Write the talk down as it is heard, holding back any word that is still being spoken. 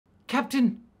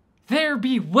Captain, there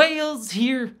be whales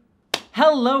here.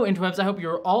 Hello, interwebs. I hope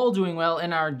you're all doing well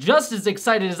and are just as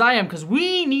excited as I am because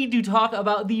we need to talk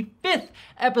about the 5th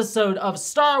episode of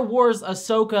Star Wars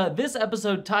Ahsoka. This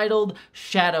episode titled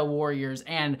Shadow Warriors.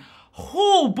 And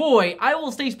oh boy, I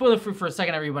will stay spoiler-free for a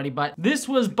second, everybody, but this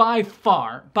was by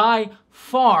far,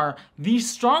 the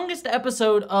strongest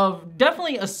episode of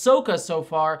definitely Ahsoka so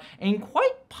far, and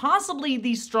quite possibly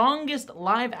the strongest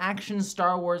live-action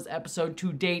Star Wars episode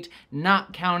to date,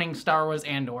 not counting Star Wars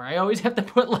Andor. I always have to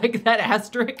put like that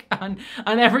asterisk on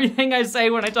everything I say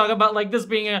when I talk about like this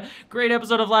being a great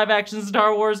episode of live-action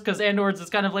Star Wars, because Andor is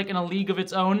kind of like in a league of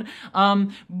its own.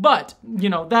 But, you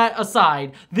know, that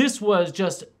aside, this was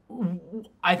just,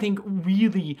 I think,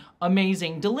 really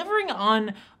amazing, delivering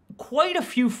on quite a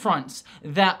few fronts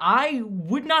that I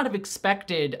would not have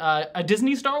expected a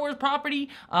Disney Star Wars property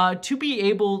to be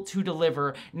able to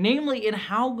deliver, namely in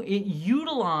how it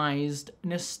utilized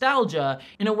nostalgia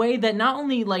in a way that not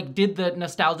only like did the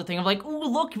nostalgia thing of like, oh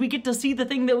look, we get to see the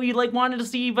thing that we like wanted to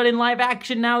see but in live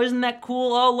action now, isn't that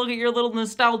cool? Oh, look at your little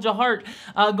nostalgia heart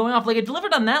going off. Like, it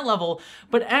delivered on that level,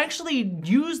 but actually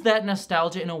used that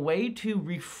nostalgia in a way to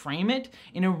reframe it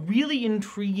in a really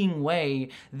intriguing way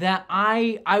that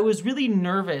I was really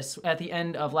nervous at the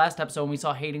end of last episode when we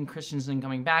saw Hayden Christensen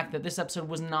coming back that this episode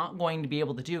was not going to be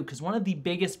able to do, because one of the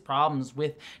biggest problems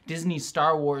with Disney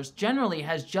Star Wars generally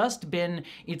has just been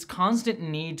its constant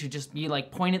need to just be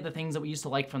like point at the things that we used to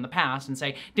like from the past and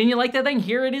say, didn't you like that thing?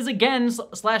 Here it is again,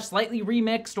 slash slightly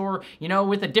remixed, or, you know,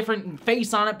 with a different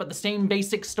face on it but the same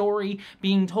basic story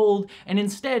being told. And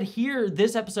instead here,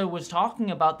 this episode was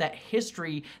talking about that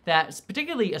history that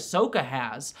particularly Ahsoka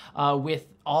has with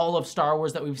all of Star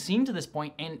Wars that we've seen to this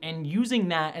point, and using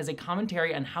that as a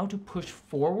commentary on how to push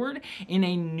forward in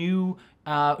a new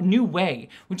way,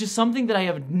 which is something that I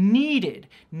have needed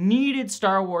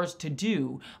Star Wars to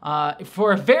do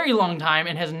for a very long time,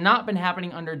 and has not been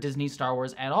happening under Disney Star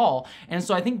Wars at all. And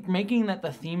so I think making that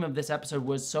the theme of this episode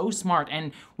was so smart,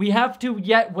 and we have to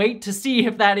yet wait to see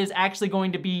if that is actually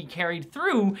going to be carried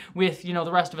through with, you know,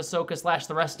 the rest of Ahsoka slash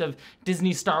the rest of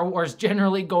Disney Star Wars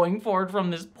generally going forward from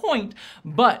this point.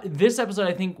 But this episode,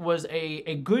 I think, was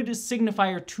a good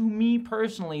signifier to me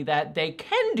personally that they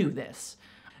can do this.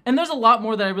 And there's a lot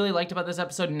more that I really liked about this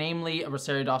episode, namely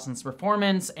Rosario Dawson's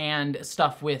performance and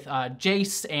stuff with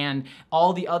Jace and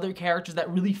all the other characters that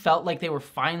really felt like they were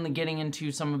finally getting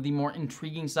into some of the more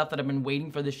intriguing stuff that I've been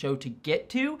waiting for the show to get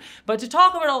to. But to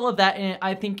talk about all of that,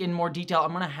 I think in more detail,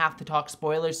 I'm gonna have to talk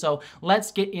spoilers, so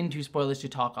let's get into spoilers to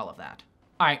talk all of that.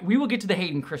 All right, we will get to the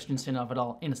Hayden Christensen of it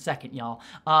all in a second, y'all.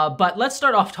 But let's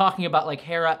start off talking about like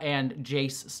Hera and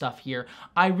Jace stuff here.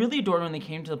 I really adored when they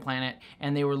came to the planet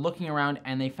and they were looking around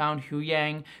and they found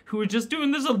Huyang, who was just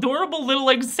doing this adorable little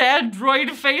like sad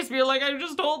droid face, being like, I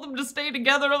just told them to stay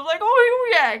together. I was like, oh,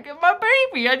 Huyang, my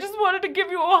baby, I just wanted to give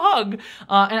you a hug.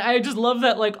 And I just love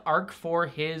that like arc for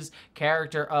his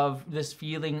character of this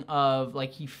feeling of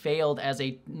like he failed as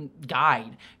a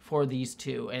guide for these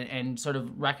two, and sort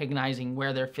of recognizing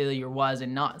where their failure was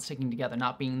and not sticking together,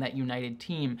 not being that united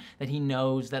team that he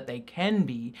knows that they can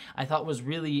be, I thought was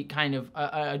really kind of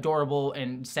a adorable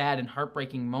and sad and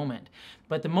heartbreaking moment.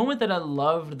 But the moment that I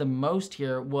loved the most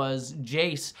here was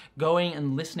Jace going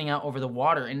and listening out over the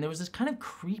water, and there was this kind of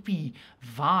creepy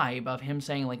vibe of him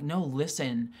saying like, no,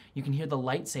 listen, you can hear the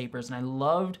lightsabers. And I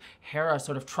loved Hera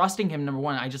sort of trusting him, number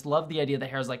one. I just loved the idea that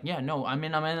Hera's like, yeah, no, I'm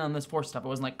in on this Force stuff. It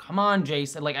wasn't like, come on,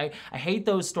 Jace. And like, I hate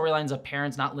those storylines of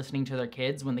parents not listening to their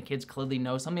kids when the kids clearly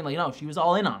know something. Like, no, she was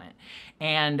all in on it.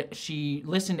 And she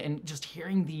listened, and just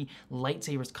hearing the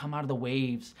lightsabers come out of the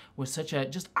waves was such a,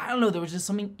 just, I don't know, there was just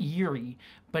something eerie,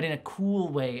 but in a cool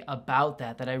way about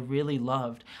that I really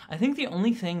loved. I think the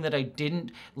only thing that I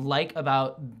didn't like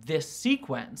about this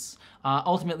sequence,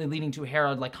 ultimately leading to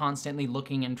Hera like constantly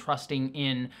looking and trusting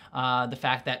in the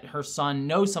fact that her son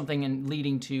knows something, and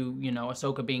leading to, you know,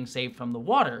 Ahsoka being saved from the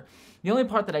water. The only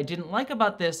part that I didn't like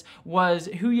about this was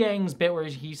Huyang's bit where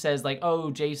he says like,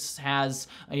 oh, Jace has,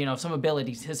 you know, some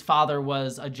abilities. His father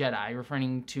was a Jedi,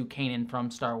 referring to Kanan from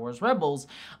Star Wars Rebels.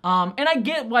 And I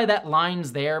get why that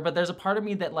line's there, but there's a part of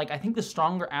me that like, I think the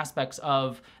stronger aspects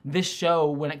of this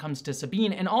show when it comes to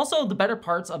Sabine, and also the better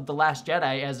parts of The Last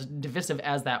Jedi, as divisive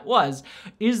as that was,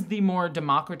 is the more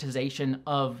democratization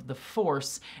of the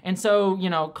Force. And so, you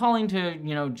know, calling to,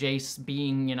 you know, Jace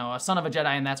being, you know, a son of a Jedi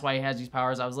and that's why he has these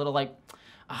powers, I was a little like,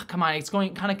 come on, it's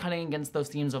going kind of cutting against those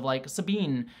themes of like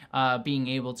Sabine being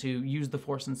able to use the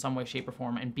Force in some way, shape, or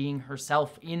form, and being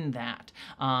herself in that,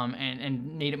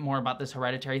 and made it more about this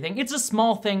hereditary thing. It's a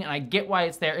small thing, and I get why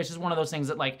it's there. It's just one of those things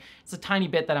that, like, it's a tiny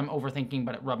bit that I'm overthinking,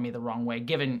 but it rubbed me the wrong way,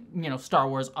 given, you know, Star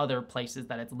Wars other places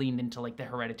that it's leaned into, like, the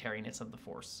hereditariness of the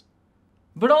Force.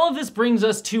 But all of this brings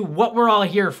us to what we're all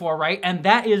here for, right? And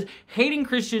that is Hayden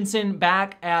Christensen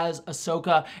back as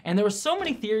Ahsoka. And there were so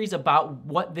many theories about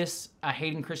what this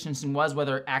Hayden Christensen was,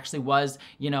 whether it actually was,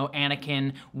 you know,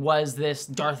 Anakin, was this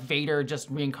Darth Vader just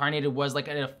reincarnated, was like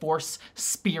a Force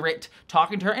spirit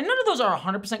talking to her. And none of those are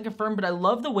 100% confirmed, but I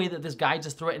love the way that this guides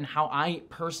us through it and how I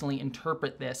personally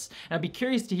interpret this. And I'd be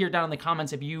curious to hear down in the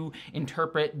comments if you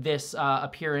interpret this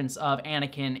appearance of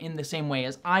Anakin in the same way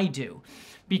as I do.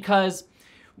 Because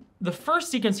the first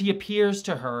sequence, he appears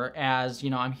to her as, you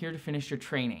know, I'm here to finish your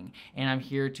training, and I'm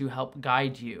here to help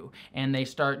guide you. And they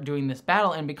start doing this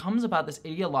battle, and it becomes about this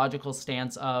ideological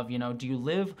stance of, you know, do you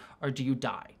live or do you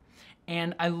die?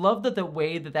 And I love that the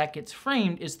way that that gets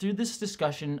framed is through this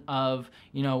discussion of,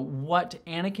 you know, what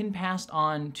Anakin passed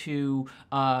on to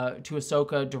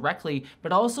Ahsoka directly,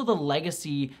 but also the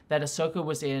legacy that Ahsoka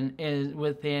was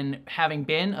within having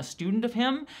been a student of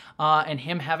him, and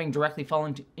him having directly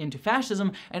fallen into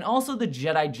fascism, and also the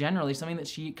Jedi generally, something that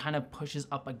she kind of pushes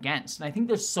up against. And I think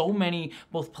there's so many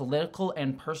both political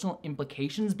and personal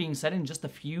implications being said in just a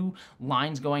few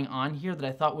lines going on here that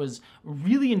I thought was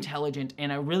really intelligent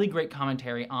and a really great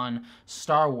commentary on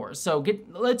Star Wars. So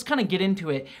let's kind of get into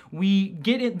it. We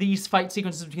get these fight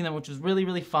sequences between them, which was really,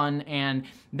 really fun, and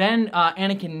then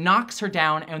Anakin knocks her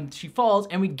down and she falls,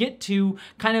 and we get to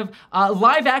kind of a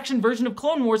live action version of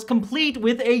Clone Wars complete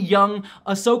with a young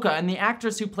Ahsoka. And the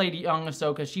actress who played young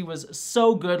Ahsoka, she was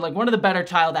so good, like one of the better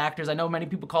child actors. I know many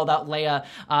people called out Leia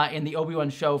in the Obi-Wan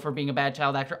show for being a bad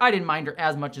child actor. I didn't mind her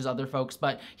as much as other folks,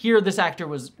 but here this actor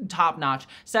was top notch.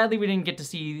 Sadly, we didn't get to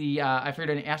see the, I forget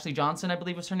her name, Ashley Johnson, I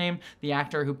believe was her name, the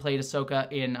actor who played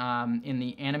Ahsoka in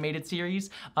the animated series.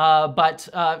 But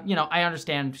you know, I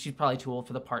understand she's probably too old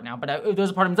for the part now, but there was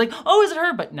a part of me like, oh, is it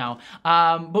her? But no.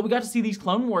 But we got to see these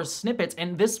Clone Wars snippets,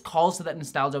 and this calls to that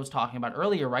nostalgia I was talking about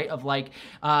earlier, right? Of like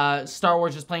Star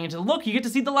Wars just playing into the look, you get to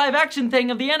see the live action thing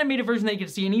of the animated version that you get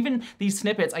to see, and even these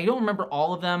snippets, I don't remember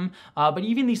all of them, but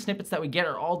even these snippets that we get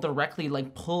are all directly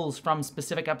like pulls from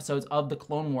specific episodes of the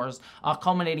Clone Wars,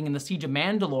 culminating in the Siege of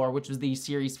Mandalore, which was the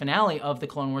series finale of the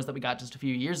Clone Wars that we got just a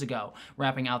few years ago,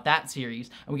 wrapping out that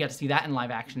series, and we got to see that in live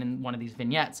action in one of these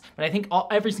vignettes. But I think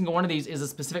every single one of these is a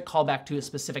specific callback to a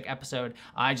specific episode.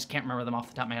 I just can't remember them off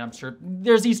the top of my head. I'm sure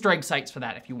there's Easter egg sites for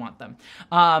that if you want them.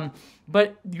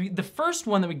 But the first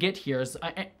one that we get here is,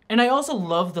 and I also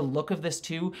love the look of this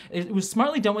too. It was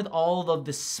smartly done with all of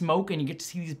the smoke, and you get to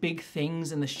see these big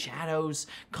things in the shadows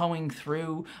going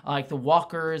through, like the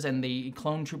walkers and the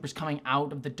clone troopers coming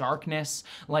out of the darkness.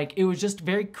 Like, it was just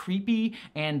very creepy,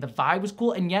 and the vibe was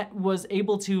cool, and yet was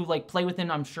able to like play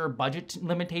within, I'm sure, budget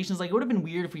limitations. Like, it would have been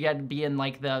weird if we had to be in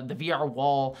like the VR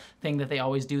wall thing that they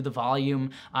always do, the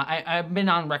volume. I've been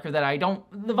on record that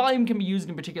the volume can be used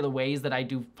in particular ways that I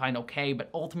do find okay, but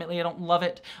ultimately I don't love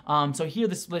it. So here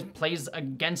this plays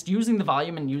against using the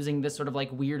volume and using this sort of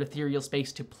like weird ethereal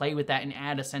space to play with that and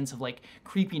add a sense of like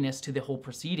creepiness to the whole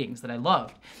proceedings that I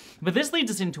loved. But this leads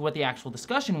us into what the actual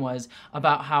discussion was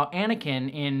about how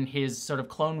Anakin in his sort of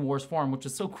Clone Wars form, which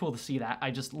is so cool to see that,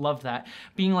 I just loved that,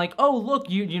 being like, oh look,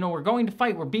 you know, we're going to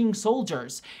fight, we're being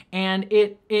soldiers. And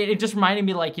it just reminded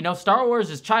me, like, you know, Star Wars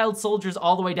is child soldiers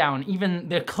all the way down. Even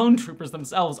the clone troopers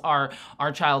themselves are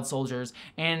child soldiers.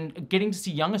 And getting to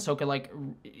see young Ahsoka, like,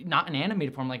 not in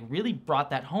animated form, like, really brought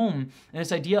that home. And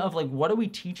this idea of, like, what are we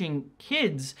teaching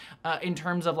kids in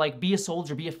terms of, like, be a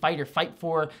soldier, be a fighter, fight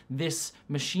for this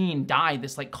machine, die,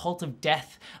 this, like, cult of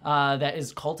death that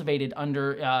is cultivated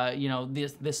under, you know,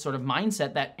 this sort of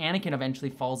mindset that Anakin eventually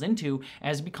falls into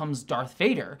as he becomes Darth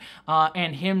Vader.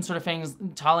 And him sort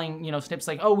of telling, you know, snips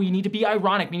like, oh, we need to be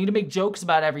ironic, we need to make jokes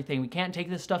about everything, we can't take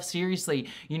this stuff seriously,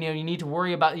 you know, you need to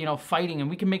worry about, you know, fighting, and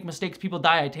we can make mistakes, people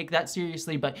die, I take that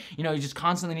seriously, but, you know, you just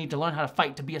constantly need to learn how to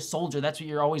fight, to be a soldier, that's what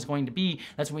you're always going to be,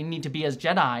 that's what we need to be as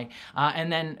Jedi.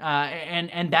 And then,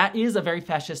 and that is a very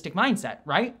fascistic mindset,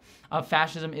 right?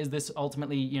 Fascism is this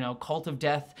ultimately, you know, cult of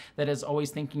death that is always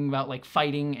thinking about like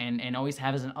fighting and always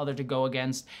has an other to go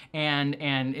against, and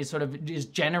is sort of is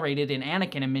generated in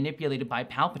Anakin and manipulated by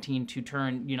Palpatine to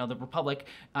turn, you know, the Republic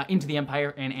into the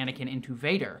Empire and Anakin into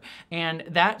Vader. And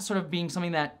that sort of being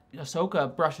something that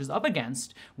Ahsoka brushes up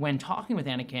against when talking with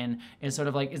Anakin is sort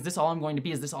of like, is this all I'm going to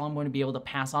be? Is this all I'm going to be able to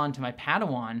pass on to my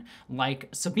Padawan, like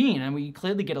Sabine? And we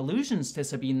clearly get allusions to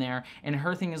Sabine there, and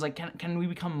her thing is like, can we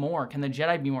become more? Can the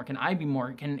Jedi be more? Can I be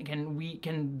more?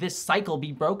 Can this cycle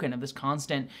be broken of this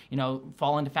constant,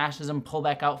 fall into fascism, pull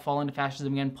back out, fall into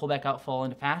fascism again, pull back out, fall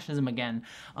into fascism again,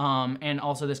 and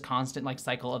also this constant like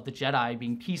cycle of the Jedi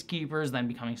being peacekeepers, then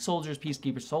becoming soldiers,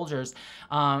 peacekeepers, soldiers,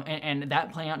 and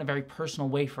that playing out in a very personal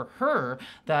way for her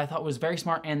that I thought was very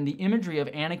smart. And the imagery of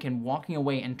Anakin walking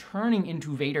away and turning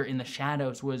into Vader in the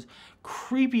shadows was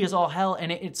creepy as all hell,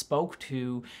 and it spoke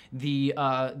to the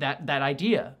that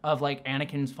idea of like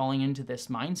Anakin's falling into this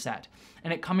mindset,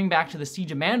 and it coming back to the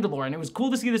Siege of Mandalore. And it was cool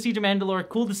to see the Siege of Mandalore,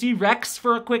 cool to see Rex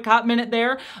for a quick hot minute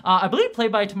there. I believe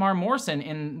played by Tamar Morrison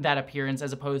in that appearance,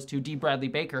 as opposed to D. Bradley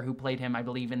Baker, who played him, I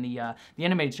believe, in the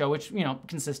animated show, which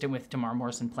consistent with Tamar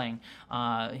Morrison playing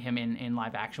him in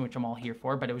live action, which I'm all here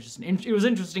for. But it was just it was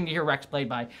interesting to hear Rex played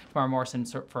by Tamar Morrison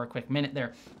for a quick minute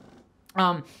there.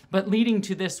 But leading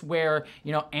to this where,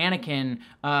 Anakin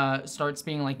starts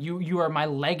being like, you are my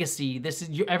legacy. This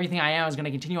is everything I am is going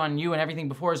to continue on you, and everything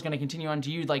before is going to continue on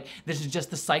to you. Like, this is just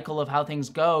the cycle of how things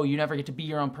go. You never get to be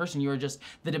your own person. You are just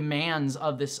the demands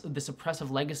of this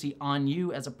oppressive legacy on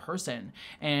you as a person.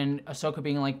 And Ahsoka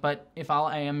being like, but if all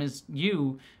I am is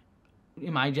you,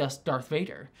 am I just Darth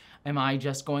Vader? Am I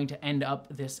just going to end up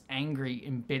this angry,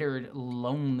 embittered,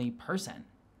 lonely person?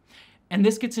 And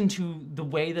this gets into the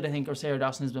way that I think Rosario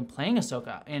Dawson has been playing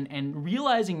Ahsoka, and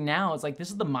realizing now, it's like, this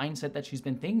is the mindset that she's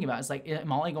been thinking about. It's like,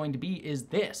 am all I going to be is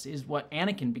what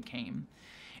Anakin became.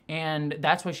 And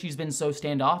that's why she's been so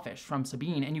standoffish from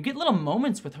Sabine. And you get little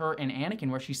moments with her and Anakin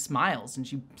where she smiles and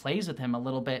she plays with him a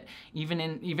little bit, even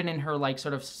in her like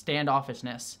sort of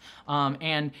standoffishness.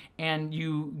 And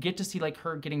you get to see like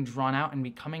her getting drawn out and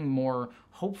becoming more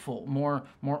hopeful, more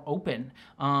open,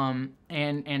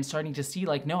 and starting to see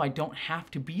like, no, I don't have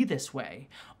to be this way.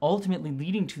 Ultimately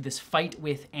leading to this fight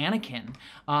with Anakin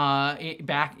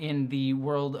back in the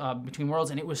world between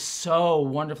worlds, and it was so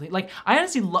wonderfully, like, I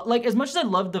honestly like, as much as I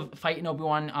loved the fight in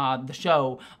Obi-Wan, the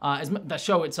show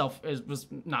itself was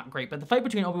not great, but the fight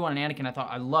between Obi-Wan and Anakin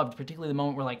I loved, particularly the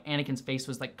moment where like Anakin's face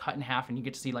was like cut in half and you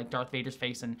get to see like Darth Vader's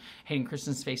face and Hayden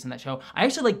Christensen's face in that show. I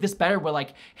actually like this better, where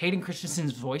like Hayden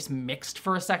Christensen's voice mixed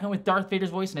for a second with Darth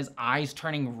Vader's voice, and his eyes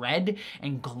turning red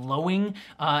and glowing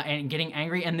and getting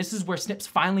angry. And this is where Snips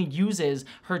finally uses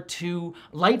her two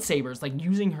lightsabers, like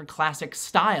using her classic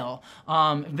style.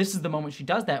 This is the moment she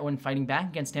does that when fighting back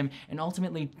against him, and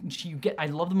ultimately I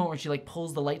love the moment where she like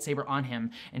pulls the lightsaber on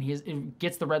him, and it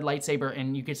gets the red lightsaber,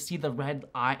 and you can see the red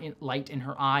light in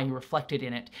her eye reflected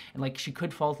in it, and like she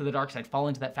could fall to the dark side, fall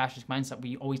into that fascist mindset.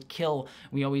 We always kill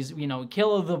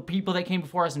the people that came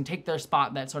before us and take their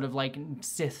spot, that sort of like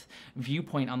Sith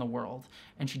viewpoint on the world,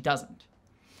 and she doesn't.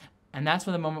 And that's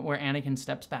the moment where Anakin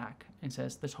steps back and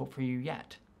says, there's hope for you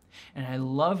yet. And I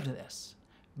loved this,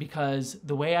 because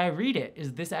the way I read it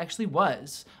is this actually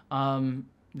was,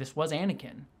 this was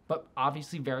Anakin, but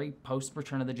obviously very post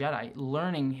Return of the Jedi,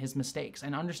 learning his mistakes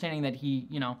and understanding that he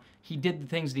did the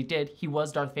things that he did. He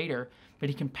was Darth Vader, but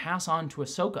he can pass on to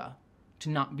Ahsoka to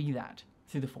not be that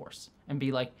through the Force and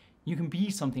be like, you can be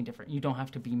something different. You don't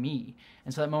have to be me.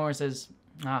 And so that moment where it says,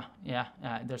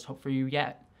 there's hope for you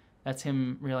yet. That's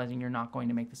him realizing you're not going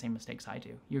to make the same mistakes I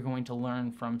do. You're going to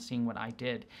learn from seeing what I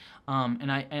did.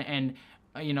 And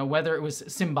whether it was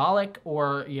symbolic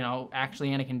or, actually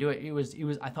Anakin do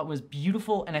it, I thought it was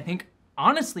beautiful. And I think,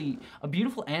 honestly, a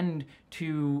beautiful end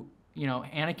to,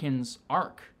 Anakin's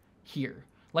arc here.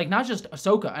 Like, not just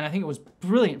Ahsoka, and I think it was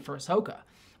brilliant for Ahsoka,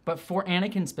 but for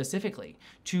Anakin specifically,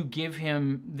 to give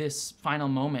him this final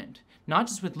moment, not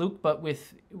just with Luke, but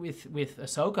with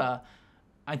Ahsoka,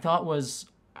 I thought was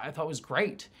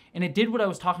great. And it did what I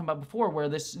was talking about before, where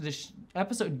this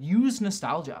episode used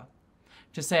nostalgia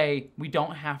to say, we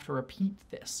don't have to repeat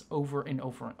this over and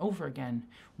over and over again.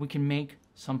 We can make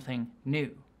something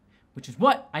new, which is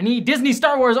what I need Disney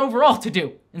Star Wars overall to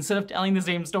do. Instead of telling the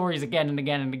same stories again and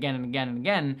again and again and again and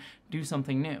again, do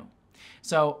something new.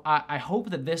 So I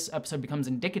hope that this episode becomes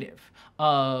indicative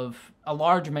of a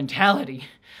larger mentality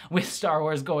with Star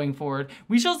Wars going forward.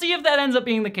 We shall see if that ends up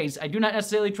being the case. I do not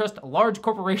necessarily trust large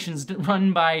corporations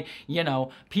run by,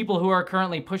 people who are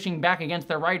currently pushing back against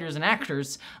their writers and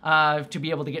actors to be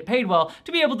able to get paid well,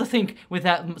 to be able to think with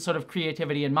that sort of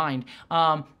creativity in mind.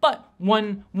 But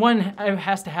one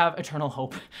has to have eternal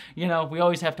hope. We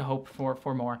always have to hope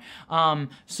for more.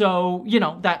 So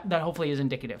that hopefully is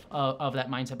indicative of that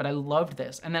mindset. But I loved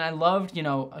this. And then I loved,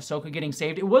 Ahsoka getting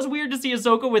saved. It was weird to see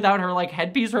Ahsoka without her like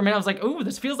headpiece for a minute. I was like, ooh,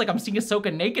 this feels like I'm seeing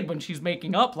Ahsoka naked when she's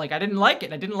making up. Like, I didn't like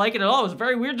it. I didn't like it at all. It was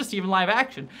very weird to see in live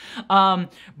action.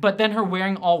 But then her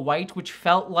wearing all white, which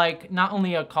felt like not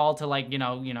only a call to like,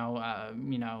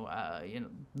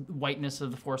 whiteness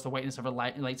of the Force, the whiteness of her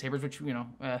lightsabers, which, you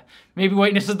know, maybe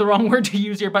whiteness is the wrong word to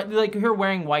use here, but like her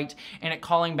wearing white and it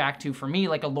calling back to, for me,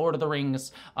 like a Lord of the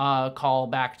Rings call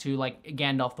back to like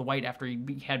Gandalf the White after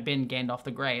he had been Gandalf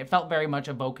the Gray. It felt very much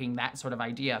evoking that sort of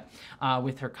idea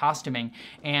with her costuming.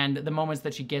 And the moments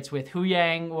that she gets with Hu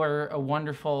Yang were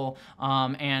wonderful,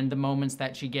 and the moments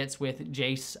that she gets with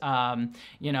Jace,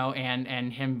 you know,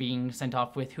 and him being sent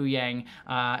off with Hu Yang,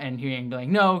 and Hu Yang being like,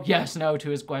 no, yes, no, to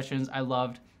his questions, I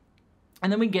loved.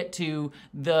 And then we get to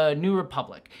the New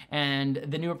Republic, and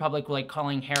the New Republic like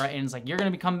calling Hera in, it's like, you're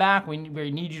gonna come back, we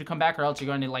need you to come back, or else you're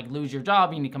going to like lose your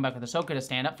job, you need to come back with Ahsoka to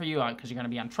stand up for you, because you're gonna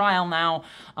be on trial now.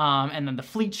 And then the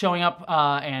fleet showing up,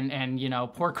 and you know,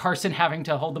 poor Carson having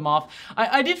to hold them off.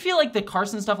 I did feel like the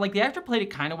Carson stuff, like the actor played it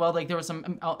kind of well, like there was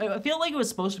some, I feel like it was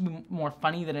supposed to be more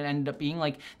funny than it ended up being.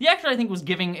 Like the actor, I think, was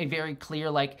giving a very clear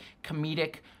like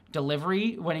comedic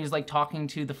delivery when he was like talking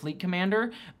to the fleet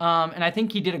commander, and I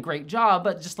think he did a great job,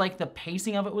 but just like the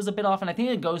pacing of it was a bit off, and I think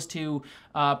it goes to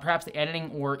perhaps the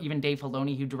editing, or even Dave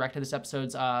Filoni, who directed this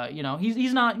episode's, you know,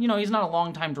 he's not, you know, he's not a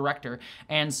long-time director,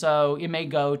 and so it may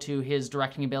go to his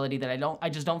directing ability that I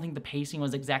just don't think the pacing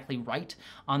was exactly right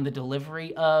on the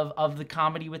delivery of the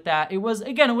comedy with that. It was,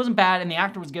 again, it wasn't bad, and the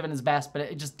actor was given his best, but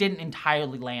it just didn't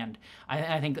entirely land.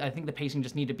 I think the pacing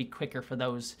just needed to be quicker for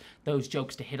those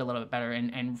jokes to hit a little bit better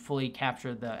and fully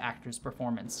capture the actor's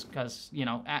performance, because, you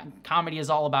know, comedy is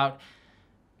all about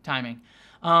timing.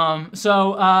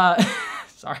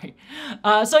 Sorry.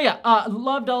 So yeah,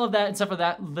 loved all of that except for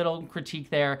that little critique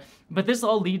there. But this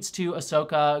all leads to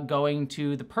Ahsoka going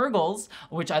to the Purgles,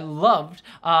 which I loved.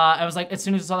 I was like, as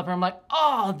soon as I saw the Purgle, I'm like,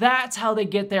 oh, that's how they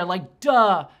get there. Like,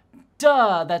 duh,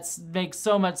 that makes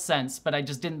so much sense, but I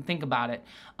just didn't think about it.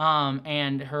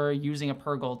 And her using a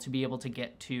Purgle to be able to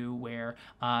get to where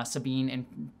Sabine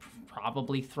and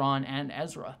probably Thrawn and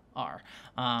Ezra are.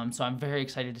 So I'm very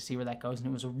excited to see where that goes, and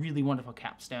it was a really wonderful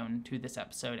capstone to this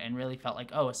episode, and really felt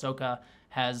like, oh, Ahsoka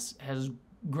has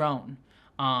grown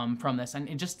from this, and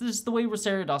it just the way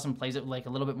Rosario Dawson plays it, like a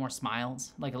little bit more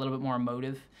smiles, like a little bit more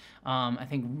emotive, I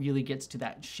think really gets to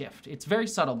that shift. It's very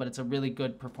subtle, but it's a really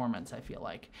good performance, I feel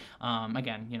like.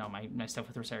 Again, you know, my stuff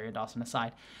with Rosario Dawson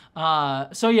aside.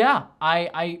 So yeah,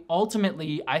 I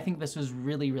ultimately, I think this was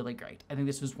really, really great. I think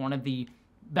this was one of the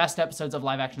best episodes of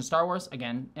live action Star Wars,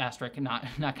 again, asterisk, not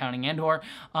counting Andor,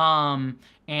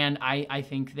 and I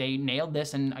think they nailed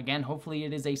this, and again, hopefully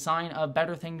it is a sign of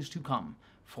better things to come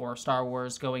for Star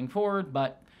Wars going forward,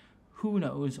 but who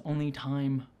knows, only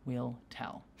time will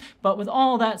tell. But with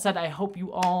all that said, I hope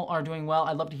you all are doing well.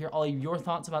 I'd love to hear all of your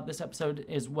thoughts about this episode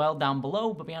as well down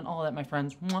below, but beyond all of that, my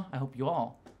friends, I hope you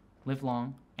all live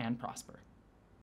long and prosper.